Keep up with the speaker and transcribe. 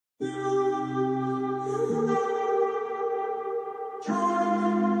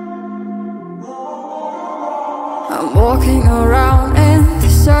Walking around in the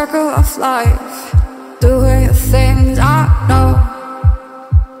circle of life, doing the things I know,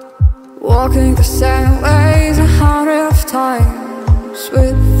 walking the same ways 100 times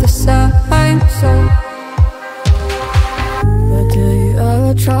with the same soul. But do you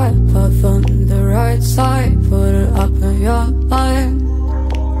ever try to path on the right side, put it up in your mind?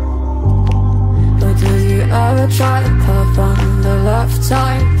 But do you ever try to path on the left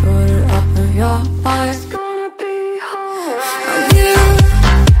side, put it up in your mind?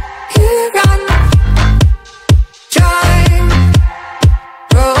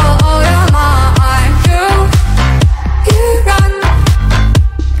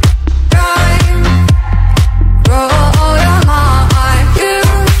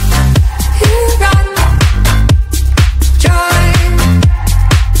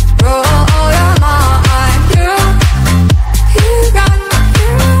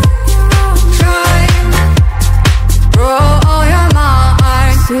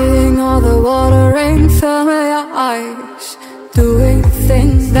 Doing the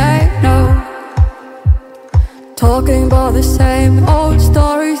things they know, talking about the same old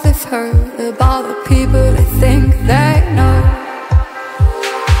stories they've heard about the people they think they know.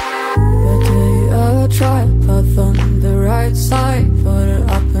 But do you ever try to path on the right side, put it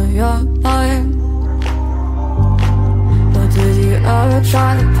up in your mind? But do you ever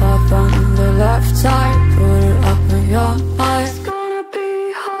try to path on the left side, put it up in your mind? It's gonna be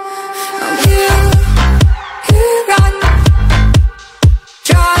hard. You got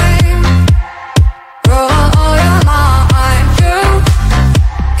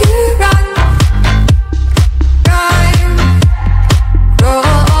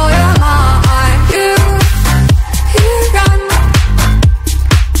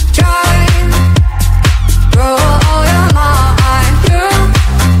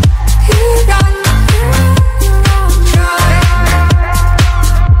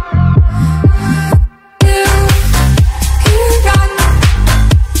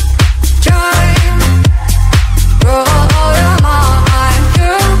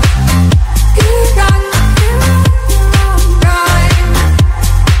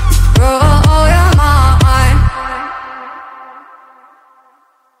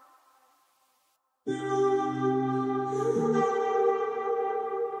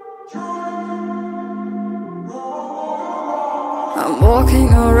I'm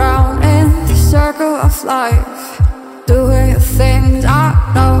walking around in the circle of life, doing the things I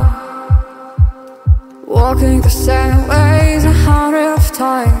know, walking the same ways 100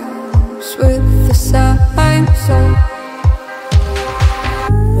 times with the same soul.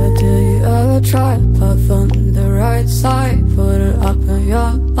 But do you ever try to path on the right side, put it up in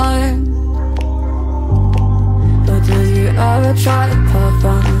your mind? But do you ever try to path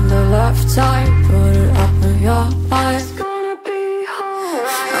on the left side, put it up in your mind?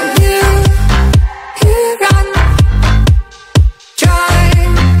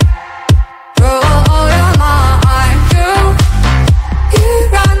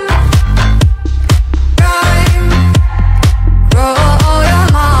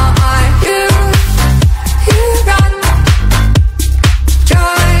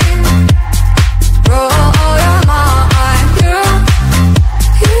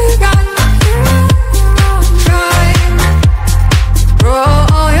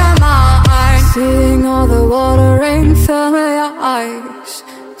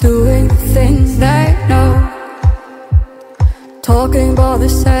 Doing the things they know, talking about the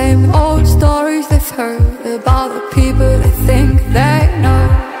same old stories they've heard about the people they think they know.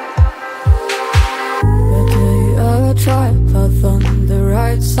 But do you ever try to path on the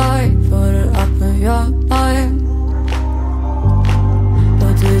right side, put it up in your mind?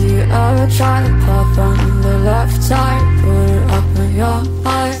 But do you ever try to path on the left side, put it up in your mind?